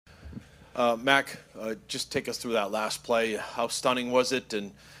Mac, just take us through that last play. How stunning was it,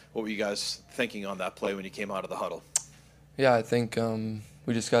 and what were you guys thinking on that play when you came out of the huddle? Yeah, I think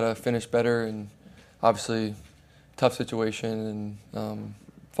we just got to finish better, and obviously, tough situation, and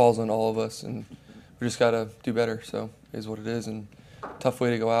falls on all of us, and we just got to do better. So it is what it is, and tough way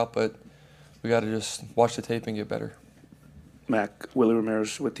to go out, but we got to just watch the tape and get better. Mac, Willie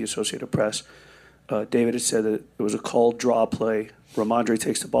Ramirez with the Associated Press. David had said that it was a called draw play. Ramondre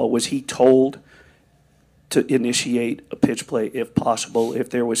takes the ball. Was he told to initiate a pitch play if possible, if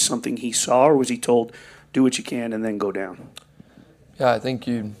there was something he saw, or was he told, do what you can and then go down? Yeah, I think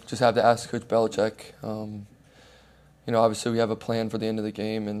you just have to ask Coach Belichick. Obviously we have a plan for the end of the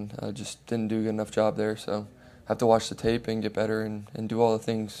game, and I just didn't do a good enough job there. So I have to watch the tape and get better and do all the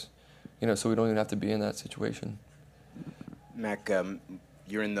things, so we don't even have to be in that situation. Mac,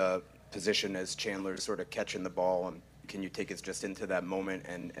 you're in the position as Chandler sort of catching the ball. Can you take us just into that moment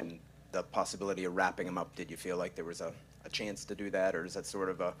and the possibility of wrapping him up? Did you feel like there was a chance to do that, or is that sort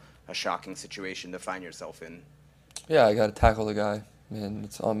of a shocking situation to find yourself in? Yeah, I got to tackle the guy, and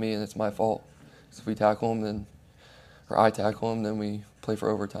it's on me, and it's my fault. So if we tackle him, or I tackle him, then we play for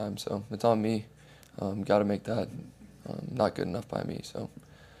overtime. So it's on me. Got to make that not good enough by me. So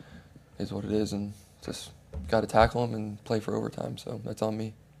it is what it is, and just got to tackle him and play for overtime. So that's on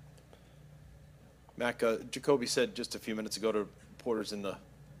me. Mac, Jacoby said just a few minutes ago to reporters in the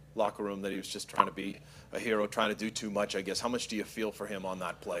locker room that he was just trying to be a hero, trying to do too much, I guess. How much do you feel for him on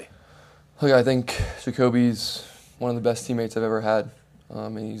that play? Look, I think Jacoby's one of the best teammates I've ever had.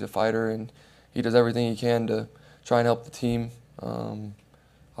 And he's a fighter, and he does everything he can to try and help the team.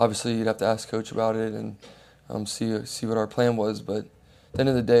 Obviously, you'd have to ask Coach about it and see what our plan was. But at the end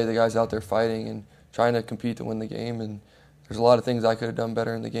of the day, the guy's out there fighting and trying to compete to win the game. And there's a lot of things I could have done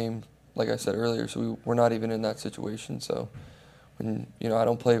better in the game, like I said earlier. So we're not even in that situation. So when I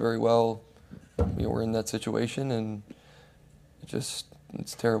don't play very well, we're in that situation, and it's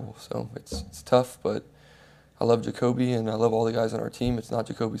terrible. So it's tough, but I love Jacoby and I love all the guys on our team. It's not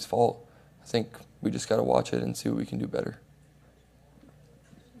Jacoby's fault. I think we just got to watch it and see what we can do better.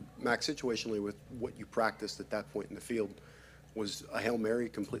 Max, situationally with what you practiced at that point in the field, was a Hail Mary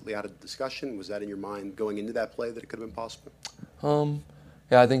completely out of discussion? Was that in your mind going into that play that it could have been possible?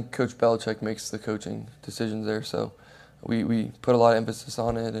 Yeah, I think Coach Belichick makes the coaching decisions there. So we put a lot of emphasis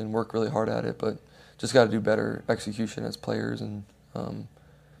on it and work really hard at it, but just got to do better execution as players, and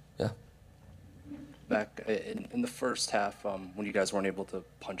yeah. Back in the first half, when you guys weren't able to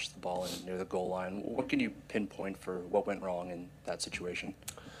punch the ball in near the goal line, what can you pinpoint for what went wrong in that situation?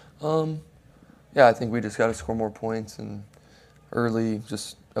 Yeah, I think we just got to score more points, and early,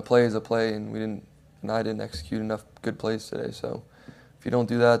 just a play is a play, and I didn't execute enough good plays today. So if you don't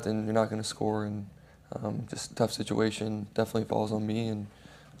do that, then you're not going to score, and just a tough situation definitely falls on me, and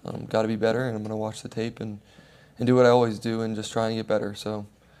got to be better, and I'm going to watch the tape and do what I always do and just try and get better. So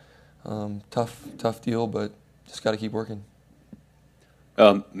tough deal, but just got to keep working.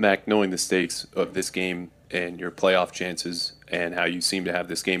 Mac, knowing the stakes of this game and your playoff chances and how you seem to have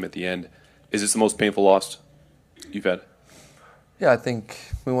this game at the end, is this the most painful loss you've had? Yeah, I think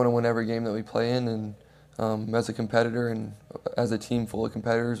we want to win every game that we play in, and as a competitor and as a team full of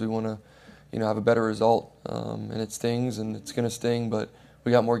competitors, we want to, have a better result. And it stings, and it's going to sting, but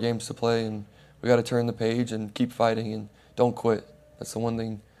we got more games to play, and we got to turn the page and keep fighting and don't quit. That's the one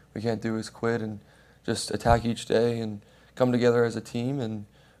thing we can't do, is quit, and just attack each day and come together as a team and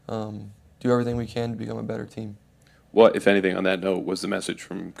do everything we can to become a better team. What, if anything, on that note, was the message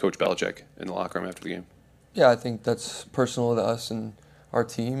from Coach Belichick in the locker room after the game? Yeah, I think that's personal to us and our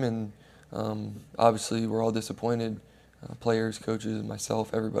team, and obviously we're all disappointed, players, coaches,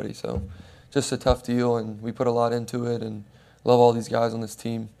 myself, everybody. So just a tough deal, and we put a lot into it, and love all these guys on this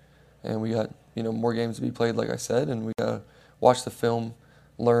team. And we got more games to be played, like I said, and we got to watch the film,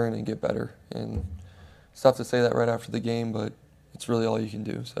 learn, and get better. And it's tough to say that right after the game, but it's really all you can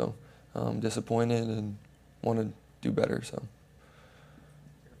do. So I'm disappointed and want to do better. So.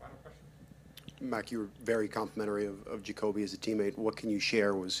 Mac, you were very complimentary of Jacoby as a teammate. What can you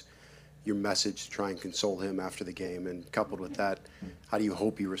share was your message to try and console him after the game? And coupled with that, how do you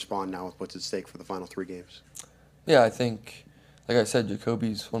hope you respond now with what's at stake for the final 3 games? Yeah, I think, like I said,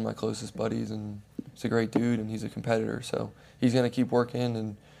 Jacoby's one of my closest buddies, and he's a great dude, and he's a competitor. So he's going to keep working,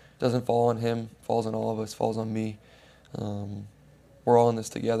 and it doesn't fall on him, falls on all of us, falls on me. We're all in this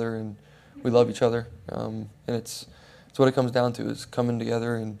together, and we love each other. And it's what it comes down to, is coming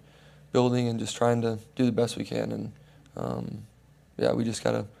together and building and just trying to do the best we can. And yeah, we just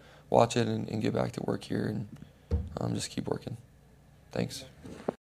got to watch it and get back to work here and just keep working. Thanks.